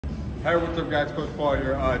Hey, what's up guys, Coach Paul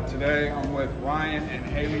here. Today I'm with Ryan and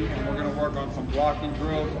Haley and we're gonna work on some blocking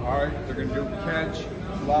drills, all right? They're gonna do catch,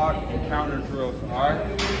 block, and counter drills, all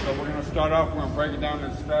right? So we're gonna start off, we're gonna break it down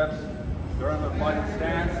in steps. They're in the fighting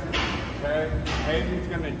stance, okay? Haley's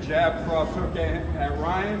gonna jab, cross hook at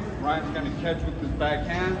Ryan. Ryan's gonna catch with his back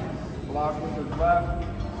hand, block with his left,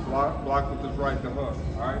 block with his right to hook,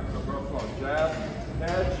 all right? So real slow, jab,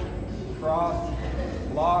 catch, cross,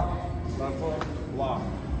 block, left hook, block.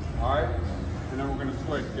 All right, and then we're gonna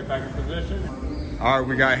switch, get back in position. All right,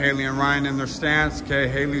 we got Haley and Ryan in their stance. Okay,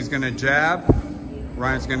 Haley's gonna jab.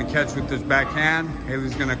 Ryan's gonna catch with his back hand.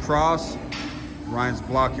 Haley's gonna cross. Ryan's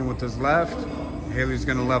blocking with his left. Haley's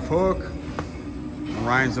gonna left hook. And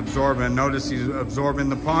Ryan's absorbing. Notice he's absorbing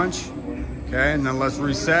the punch. Okay, and then let's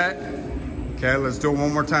reset. Okay, let's do it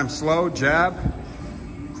one more time. Slow, jab,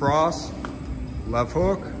 cross, left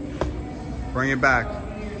hook, bring it back.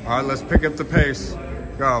 All right, let's pick up the pace.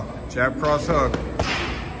 Go, jab, cross, hook.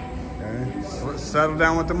 Okay, settle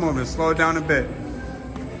down with the movement, slow it down a bit.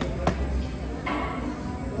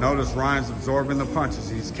 Notice Ryan's absorbing the punches.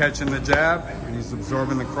 He's catching the jab and he's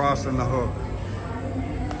absorbing the cross and the hook.